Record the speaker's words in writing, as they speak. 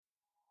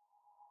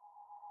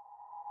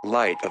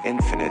light of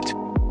infinite.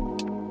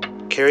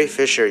 Carrie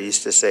Fisher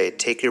used to say,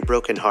 "Take your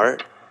broken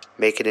heart,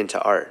 make it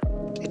into art."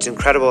 It's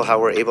incredible how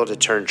we're able to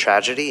turn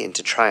tragedy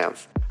into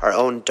triumph, our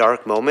own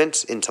dark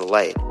moments into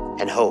light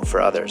and hope for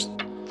others.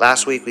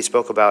 Last week we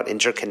spoke about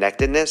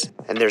interconnectedness,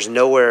 and there's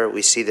nowhere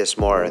we see this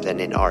more than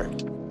in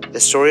art. The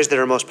stories that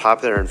are most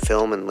popular in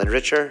film and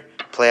literature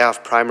play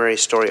off primary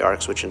story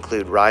arcs which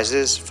include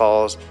rises,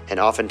 falls, and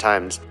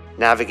oftentimes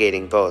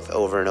navigating both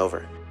over and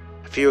over.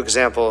 A few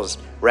examples: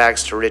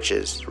 rags to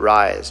riches,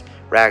 rise;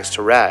 rags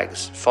to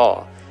rags,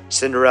 fall;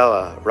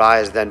 Cinderella,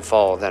 rise then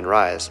fall then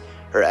rise;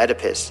 or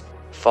Oedipus,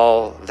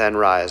 fall then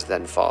rise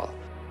then fall.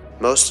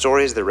 Most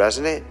stories that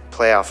resonate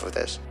play off of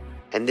this,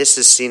 and this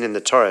is seen in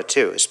the Torah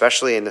too,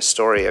 especially in the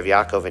story of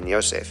Yaakov and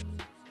Yosef.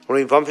 When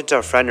we bump into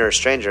a friend or a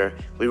stranger,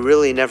 we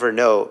really never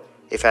know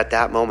if at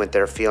that moment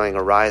they're feeling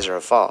a rise or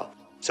a fall,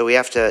 so we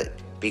have to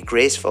be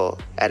graceful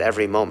at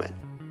every moment.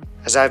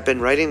 As I've been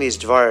writing these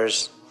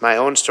dvars, my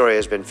own story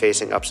has been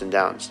facing ups and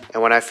downs,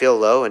 and when I feel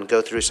low and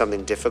go through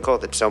something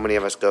difficult that so many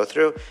of us go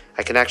through,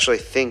 I can actually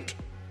think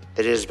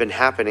that it has been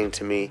happening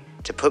to me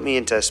to put me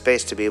into a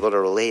space to be able to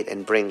relate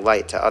and bring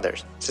light to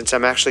others. Since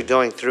I'm actually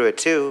going through it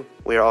too,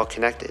 we are all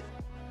connected.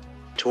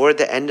 Toward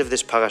the end of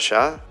this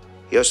parasha,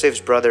 Yosef's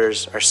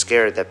brothers are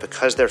scared that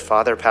because their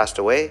father passed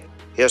away,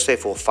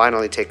 Yosef will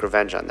finally take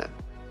revenge on them.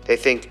 They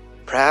think,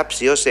 perhaps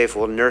Yosef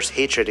will nurse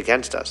hatred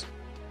against us,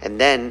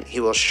 and then he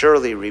will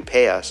surely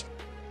repay us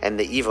and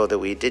the evil that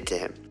we did to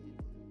him.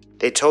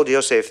 They told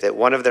Yosef that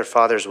one of their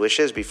father's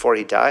wishes before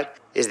he died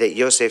is that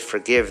Yosef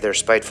forgive their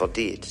spiteful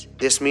deeds.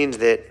 This means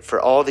that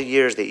for all the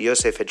years that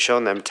Yosef had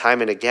shown them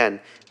time and again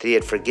that he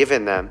had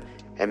forgiven them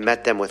and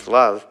met them with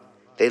love,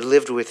 they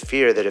lived with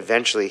fear that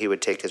eventually he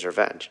would take his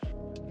revenge.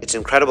 It's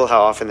incredible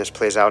how often this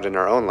plays out in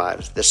our own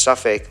lives. The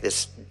suffix,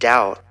 this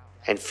doubt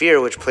and fear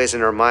which plays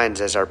in our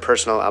minds as our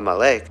personal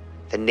Amalek,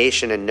 the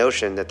nation and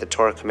notion that the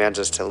Torah commands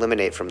us to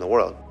eliminate from the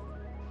world.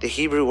 The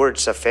Hebrew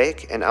words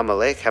safek and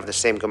Amalek have the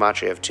same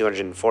gematria of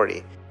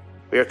 240.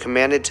 We are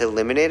commanded to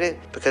eliminate it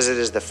because it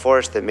is the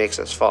force that makes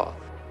us fall.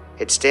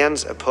 It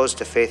stands opposed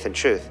to faith and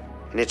truth,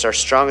 and it's our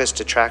strongest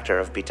detractor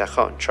of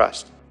bitachon,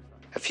 trust.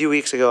 A few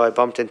weeks ago, I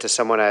bumped into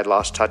someone I had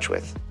lost touch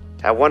with.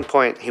 At one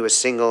point, he was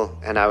single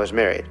and I was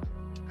married.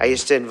 I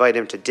used to invite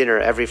him to dinner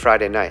every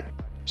Friday night,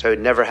 so I would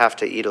never have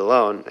to eat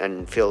alone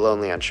and feel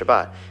lonely on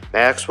Shabbat. My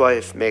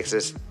ex-wife makes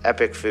this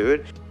epic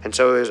food, and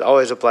so it was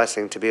always a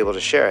blessing to be able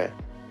to share it.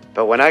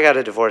 But when I got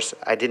a divorce,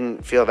 I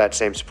didn't feel that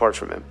same support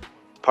from him.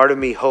 Part of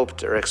me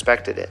hoped or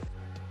expected it.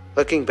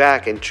 Looking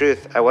back, in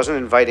truth, I wasn't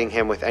inviting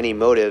him with any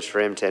motives for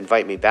him to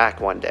invite me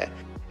back one day.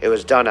 It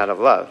was done out of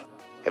love.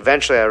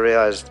 Eventually, I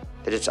realized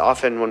that it's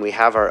often when we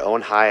have our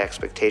own high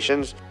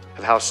expectations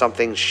of how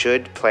something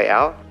should play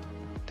out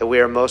that we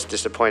are most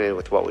disappointed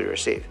with what we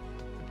receive.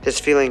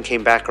 This feeling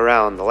came back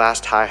around the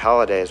last high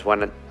holidays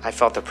when I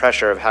felt the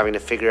pressure of having to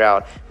figure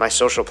out my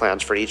social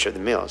plans for each of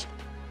the meals.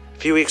 A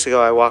few weeks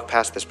ago, I walked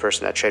past this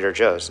person at Trader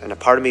Joe's, and a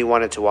part of me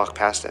wanted to walk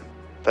past him,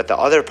 but the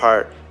other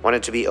part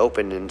wanted to be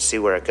open and see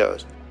where it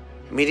goes.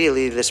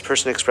 Immediately, this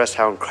person expressed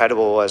how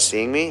incredible it was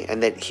seeing me,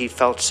 and that he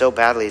felt so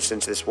badly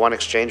since this one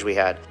exchange we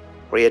had,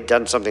 where he had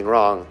done something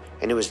wrong,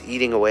 and it was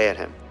eating away at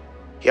him.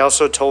 He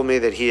also told me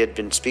that he had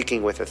been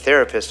speaking with a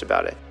therapist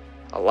about it,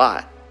 a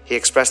lot. He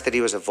expressed that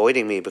he was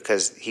avoiding me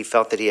because he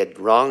felt that he had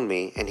wronged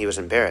me, and he was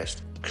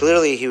embarrassed.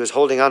 Clearly, he was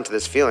holding on to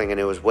this feeling, and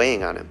it was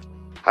weighing on him.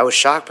 I was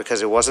shocked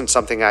because it wasn't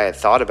something I had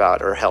thought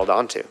about or held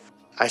on to.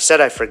 I said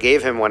I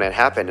forgave him when it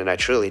happened, and I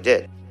truly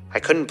did.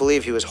 I couldn't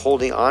believe he was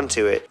holding on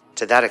to it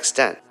to that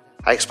extent.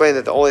 I explained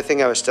that the only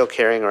thing I was still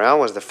carrying around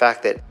was the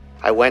fact that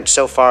I went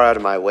so far out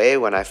of my way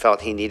when I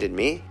felt he needed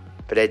me,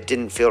 but I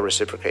didn't feel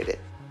reciprocated.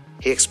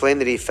 He explained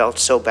that he felt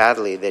so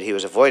badly that he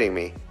was avoiding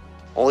me.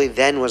 Only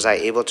then was I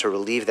able to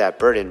relieve that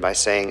burden by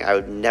saying I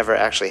would never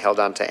actually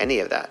held on to any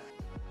of that.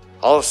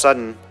 All of a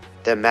sudden,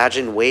 the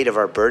imagined weight of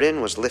our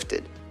burden was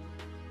lifted.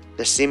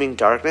 The seeming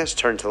darkness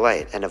turned to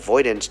light, and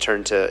avoidance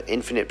turned to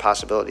infinite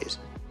possibilities.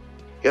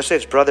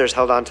 Yosef's brothers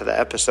held on to the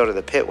episode of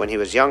the pit when he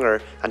was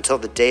younger until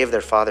the day of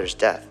their father's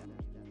death.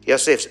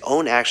 Yosef's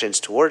own actions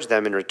towards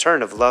them in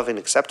return of love and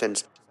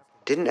acceptance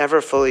didn't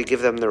ever fully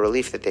give them the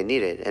relief that they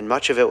needed, and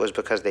much of it was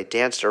because they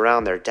danced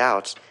around their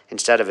doubts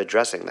instead of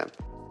addressing them.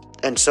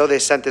 And so they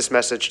sent this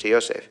message to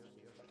Yosef.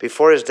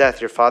 Before his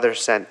death, your father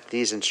sent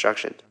these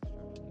instructions.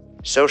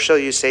 So shall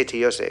you say to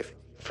Yosef,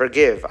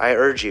 forgive, I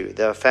urge you,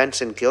 the offense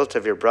and guilt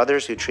of your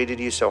brothers who treated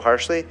you so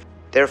harshly.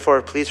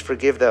 Therefore, please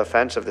forgive the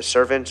offense of the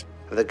servants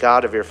of the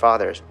God of your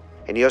fathers.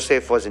 And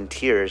Yosef was in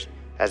tears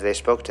as they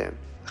spoke to him.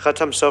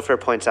 Chatam Sofer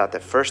points out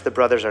that first the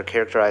brothers are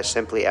characterized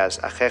simply as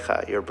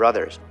achecha, your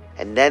brothers,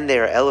 and then they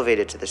are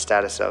elevated to the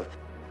status of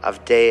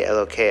avdei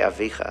Elokei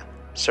Avicha,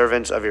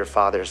 servants of your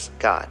father's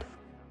God.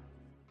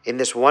 In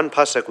this one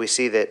pasuk, we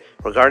see that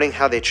regarding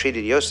how they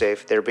treated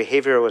Yosef, their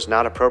behavior was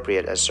not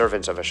appropriate as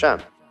servants of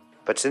Hashem.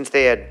 But since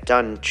they had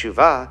done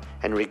tshuva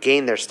and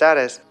regained their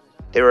status,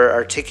 they were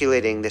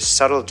articulating this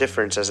subtle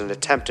difference as an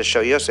attempt to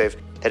show Yosef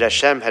that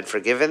Hashem had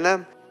forgiven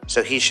them,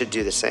 so he should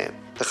do the same.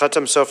 The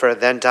Chatam Sofer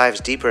then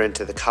dives deeper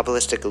into the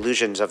Kabbalistic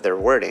allusions of their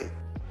wording.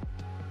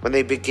 When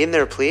they begin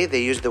their plea,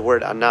 they use the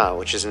word ana,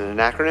 which is an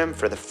acronym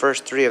for the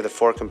first three of the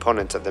four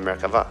components of the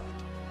Merkava.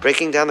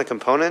 Breaking down the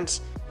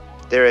components,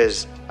 there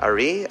is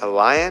Ari, a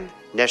lion,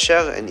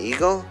 Nesher, an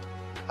eagle,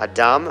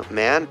 Adam,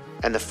 man,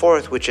 and the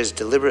fourth, which is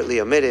deliberately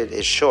omitted,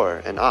 is Shor,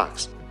 an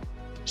ox.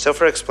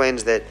 Sofer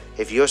explains that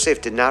if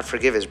Yosef did not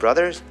forgive his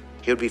brothers,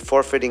 he would be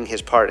forfeiting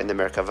his part in the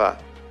Merkava.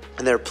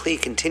 And their plea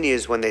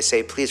continues when they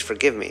say, "Please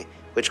forgive me,"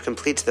 which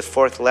completes the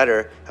fourth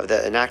letter of the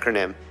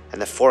acronym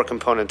and the four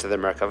components of the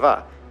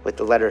Merkava, with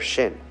the letter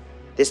Shin.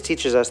 This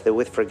teaches us that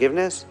with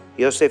forgiveness,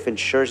 Yosef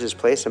ensures his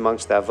place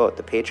amongst the Avot,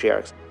 the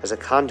patriarchs, as a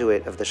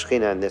conduit of the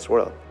Shekhinah in this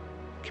world.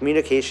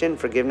 Communication,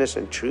 forgiveness,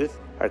 and truth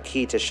are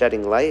key to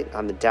shedding light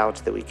on the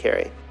doubts that we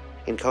carry.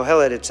 In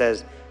Kohelet it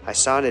says, "I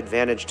saw an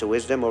advantage to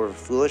wisdom over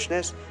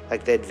foolishness,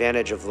 like the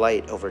advantage of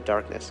light over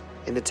darkness."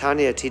 In the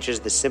Tanya it teaches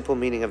the simple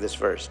meaning of this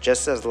verse.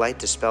 Just as light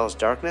dispels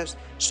darkness,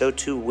 so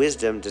too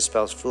wisdom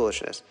dispels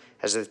foolishness,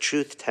 as the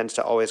truth tends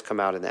to always come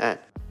out in the end.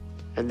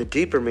 And the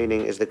deeper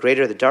meaning is the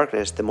greater the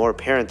darkness, the more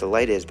apparent the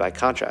light is by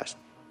contrast.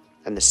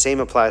 And the same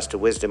applies to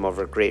wisdom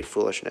over great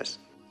foolishness.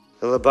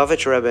 The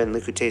Lubavitcher Rebbe in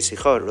Likutei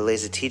Sichot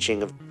relays a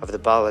teaching of the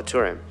Baal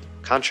HaTurim.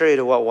 Contrary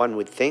to what one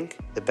would think,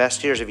 the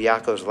best years of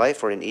Yaakov's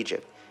life were in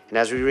Egypt. And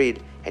as we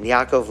read, "And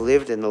Yaakov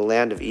lived in the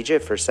land of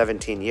Egypt for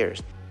 17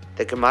 years.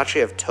 The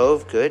gematria of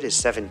Tov, good, is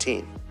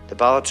 17. The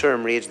Baal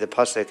HaTurim reads the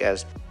pasuk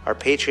as, "Our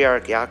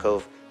patriarch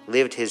Yaakov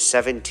lived his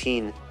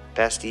 17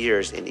 best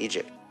years in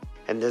Egypt."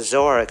 And the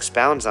Zohar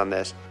expounds on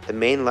this. The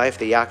main life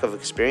that Yaakov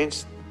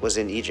experienced was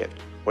in Egypt,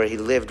 where he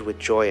lived with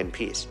joy and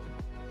peace.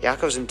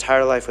 Yaakov's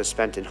entire life was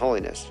spent in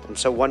holiness, and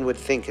so one would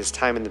think his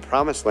time in the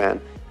Promised Land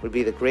would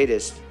be the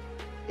greatest,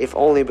 if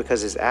only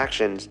because his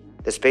actions,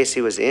 the space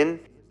he was in,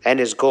 and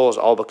his goals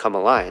all become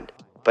aligned.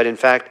 But in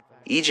fact,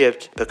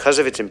 Egypt, because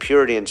of its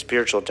impurity and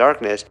spiritual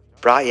darkness,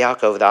 brought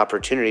Yaakov the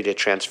opportunity to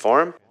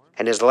transform,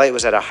 and his light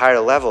was at a higher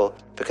level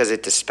because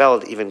it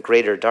dispelled even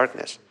greater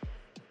darkness.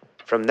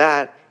 From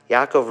that,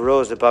 Yaakov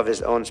rose above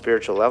his own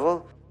spiritual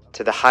level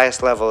to the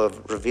highest level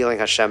of revealing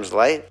Hashem's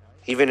light,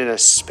 even in a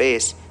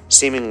space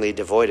seemingly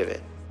devoid of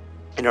it.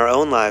 In our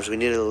own lives, we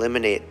need to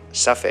eliminate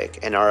Suffolk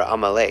and our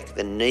Amalek,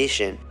 the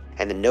nation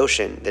and the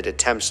notion that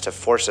attempts to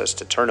force us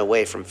to turn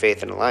away from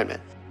faith and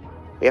alignment.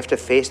 We have to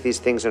face these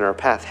things in our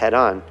path head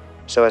on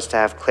so as to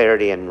have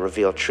clarity and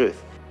reveal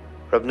truth.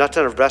 Reb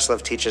Natan of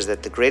Breslov teaches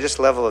that the greatest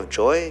level of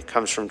joy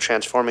comes from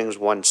transforming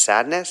one's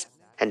sadness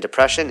and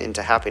depression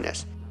into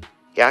happiness.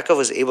 Yaakov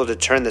was able to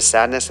turn the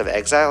sadness of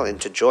exile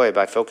into joy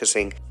by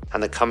focusing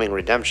on the coming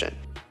redemption.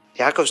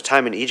 Yaakov's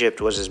time in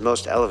Egypt was his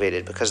most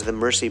elevated because of the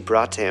mercy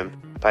brought to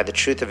him by the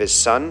truth of his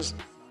sons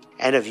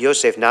and of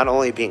Yosef not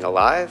only being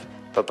alive,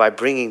 but by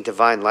bringing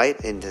divine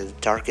light into the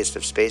darkest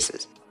of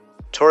spaces.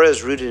 Torah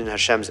is rooted in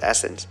Hashem's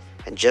essence,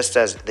 and just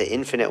as the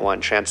Infinite One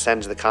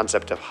transcends the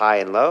concept of high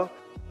and low,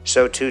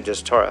 so too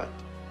does Torah.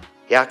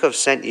 Yaakov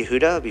sent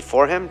Yehuda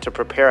before him to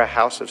prepare a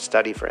house of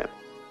study for him,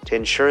 to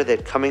ensure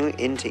that coming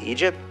into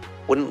Egypt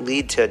wouldn't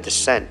lead to a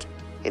descent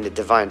in the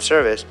divine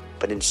service,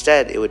 but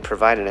instead it would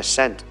provide an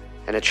ascent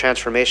and a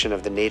transformation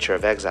of the nature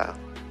of exile.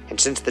 And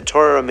since the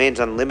Torah remains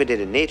unlimited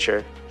in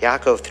nature,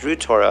 Yaakov, through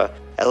Torah,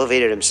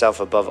 elevated himself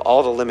above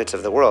all the limits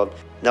of the world,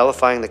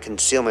 nullifying the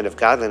concealment of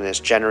godliness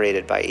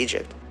generated by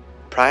Egypt.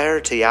 Prior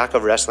to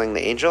Yaakov wrestling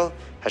the angel,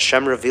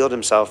 Hashem revealed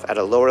himself at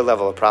a lower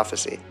level of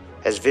prophecy,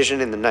 as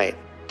vision in the night,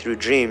 through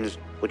dreams,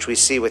 which we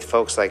see with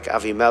folks like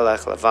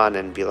Avimelech, Lavan,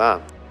 and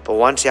Bilam. But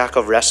once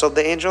Yaakov wrestled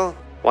the angel,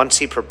 once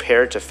he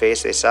prepared to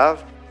face Esav,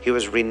 he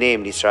was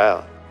renamed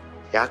Israel.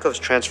 Yaakov's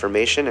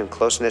transformation and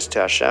closeness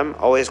to Hashem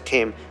always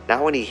came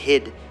not when he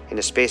hid in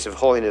a space of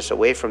holiness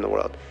away from the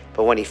world,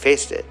 but when he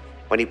faced it,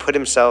 when he put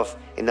himself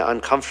in the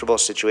uncomfortable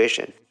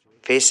situation,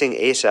 facing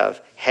Esav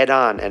head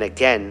on and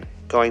again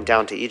going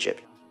down to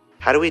Egypt.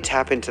 How do we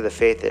tap into the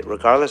faith that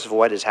regardless of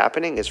what is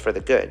happening is for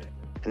the good,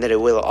 and that it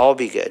will all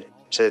be good,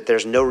 so that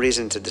there's no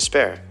reason to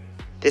despair?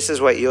 This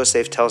is what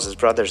Yosef tells his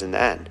brothers in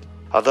the end.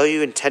 Although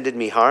you intended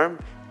me harm,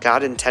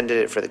 God intended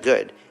it for the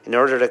good, in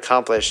order to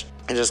accomplish,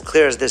 and as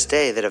clear as this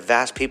day, that a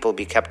vast people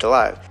be kept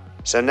alive.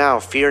 So now,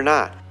 fear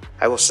not,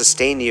 I will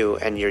sustain you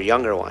and your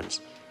younger ones.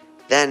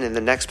 Then, in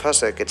the next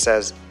pasuk, it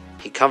says,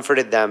 he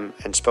comforted them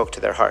and spoke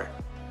to their heart.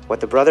 What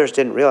the brothers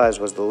didn't realize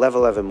was the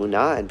level of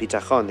emunah and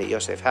bitachon that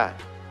Yosef had.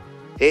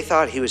 They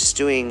thought he was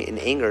stewing in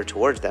anger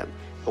towards them,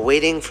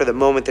 waiting for the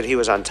moment that he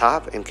was on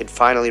top and could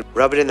finally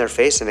rub it in their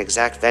face and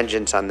exact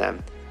vengeance on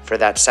them for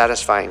that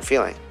satisfying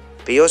feeling.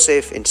 But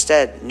Yosef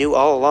instead knew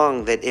all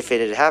along that if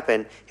it had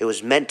happened, it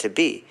was meant to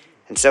be,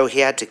 and so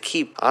he had to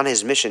keep on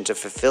his mission to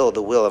fulfill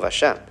the will of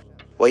Hashem.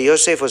 What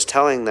Yosef was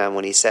telling them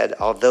when he said,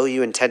 although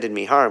you intended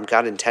me harm,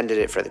 God intended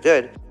it for the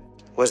good,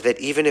 was that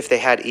even if they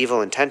had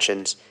evil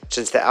intentions,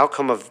 since the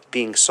outcome of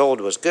being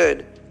sold was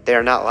good, they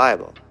are not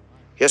liable.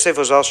 Yosef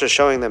was also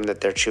showing them that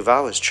their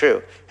tshuva was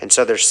true, and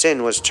so their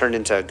sin was turned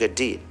into a good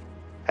deed.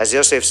 As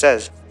Yosef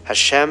says,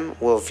 Hashem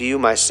will view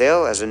my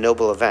sale as a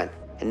noble event,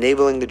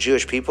 enabling the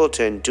Jewish people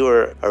to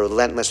endure a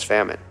relentless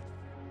famine.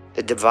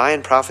 The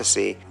divine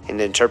prophecy in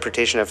the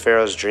interpretation of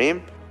Pharaoh's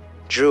dream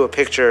drew a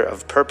picture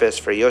of purpose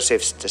for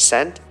Yosef's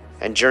descent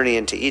and journey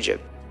into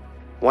Egypt,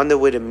 one that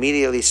would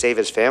immediately save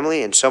his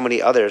family and so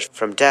many others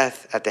from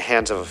death at the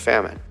hands of a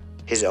famine.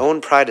 His own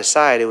pride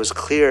aside, it was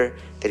clear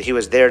that he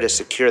was there to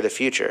secure the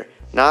future,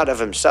 not of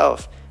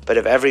himself, but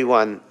of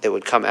everyone that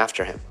would come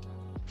after him.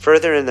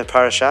 Further in the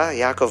parasha,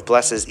 Yaakov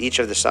blesses each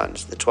of the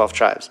sons, the 12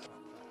 tribes.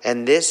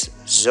 And this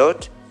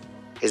Zot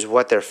is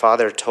what their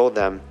father told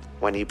them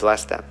when he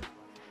blessed them.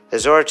 The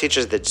Zohar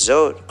teaches that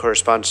Zot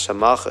corresponds to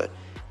Malchut,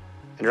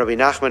 and Rabbi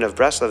Nachman of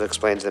Breslov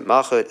explains that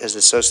Malchut is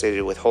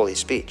associated with holy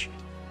speech.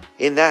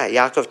 In that,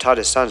 Yaakov taught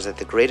his sons that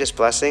the greatest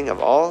blessing of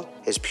all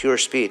is pure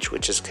speech,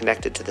 which is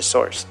connected to the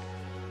source.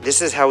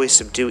 This is how we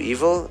subdue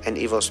evil and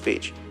evil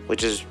speech,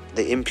 which is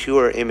the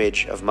impure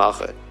image of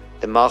Malchut,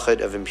 the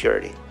Malchut of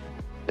impurity.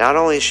 Not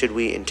only should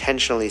we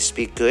intentionally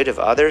speak good of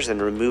others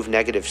and remove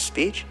negative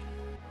speech,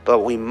 but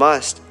we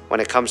must, when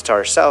it comes to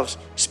ourselves,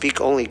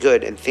 speak only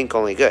good and think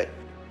only good.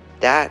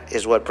 That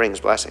is what brings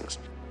blessings.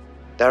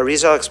 The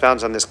Arizal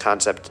expounds on this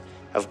concept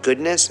of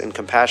goodness and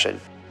compassion,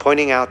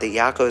 pointing out that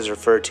Yaakov is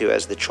referred to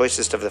as the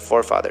choicest of the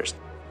forefathers,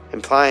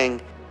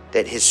 implying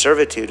that his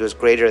servitude was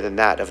greater than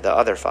that of the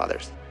other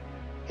fathers.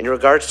 In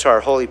regards to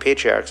our holy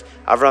patriarchs,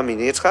 Avraham and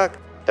Yitzchak,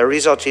 the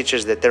Arizal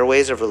teaches that their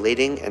ways of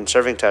relating and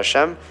serving to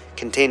Hashem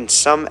contained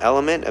some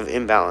element of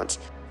imbalance,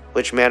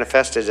 which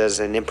manifested as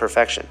an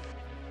imperfection.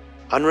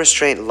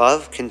 Unrestrained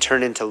love can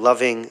turn into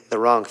loving the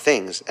wrong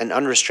things, and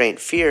unrestrained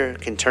fear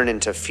can turn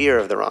into fear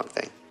of the wrong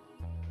thing.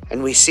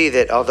 And we see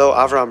that although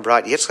Avraham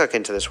brought Yitzchak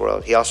into this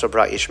world, he also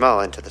brought Ishmael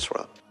into this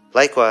world.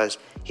 Likewise,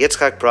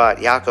 Yitzchak brought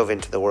Yaakov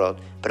into the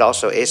world, but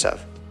also Esav.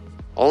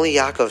 Only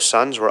Yaakov's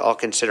sons were all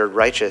considered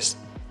righteous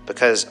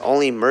because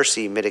only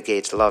mercy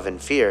mitigates love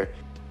and fear,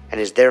 and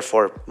is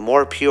therefore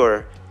more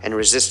pure and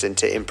resistant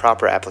to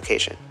improper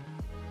application.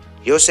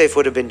 Yosef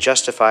would have been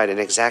justified in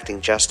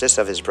exacting justice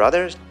of his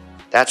brothers.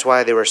 That's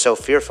why they were so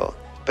fearful.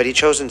 But he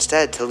chose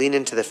instead to lean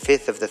into the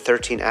fifth of the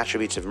 13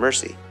 attributes of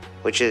mercy,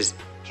 which is,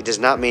 he does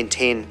not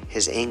maintain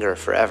his anger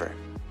forever.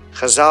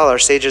 Chazal, our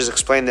sages,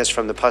 explain this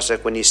from the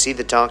pasuk, when you see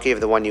the donkey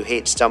of the one you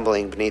hate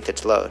stumbling beneath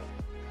its load.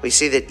 We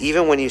see that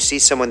even when you see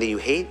someone that you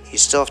hate, you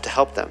still have to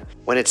help them.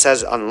 When it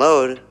says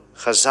unload,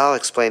 Chazal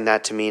explained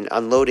that to mean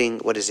unloading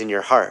what is in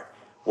your heart,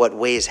 what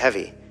weighs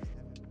heavy.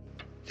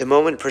 The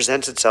moment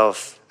presents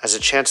itself as a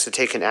chance to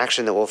take an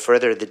action that will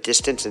further the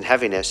distance and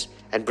heaviness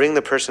and bring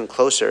the person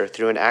closer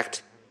through an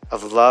act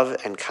of love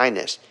and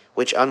kindness,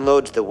 which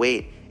unloads the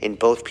weight in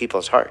both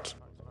people's hearts.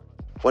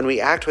 When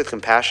we act with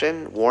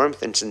compassion,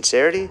 warmth, and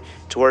sincerity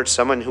towards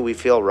someone who we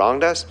feel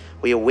wronged us,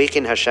 we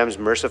awaken Hashem's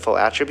merciful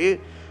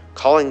attribute,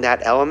 calling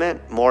that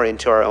element more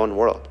into our own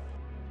world.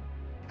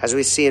 As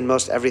we see in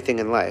most everything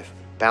in life,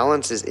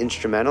 balance is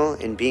instrumental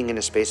in being in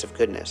a space of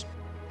goodness,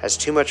 as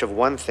too much of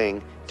one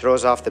thing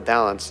throws off the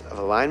balance of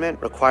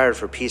alignment required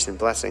for peace and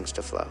blessings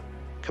to flow.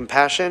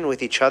 Compassion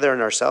with each other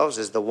and ourselves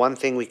is the one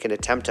thing we can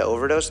attempt to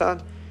overdose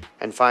on,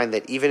 and find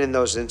that even in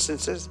those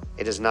instances,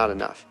 it is not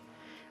enough.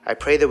 I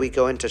pray that we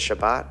go into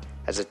Shabbat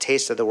as a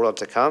taste of the world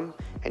to come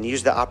and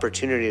use the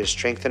opportunity to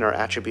strengthen our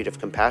attribute of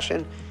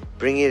compassion,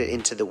 bringing it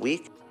into the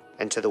week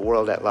and to the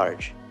world at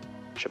large.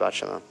 Shabbat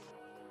Shalom.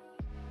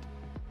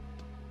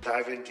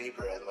 Dive in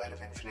deeper at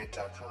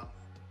lightofinfinite.com.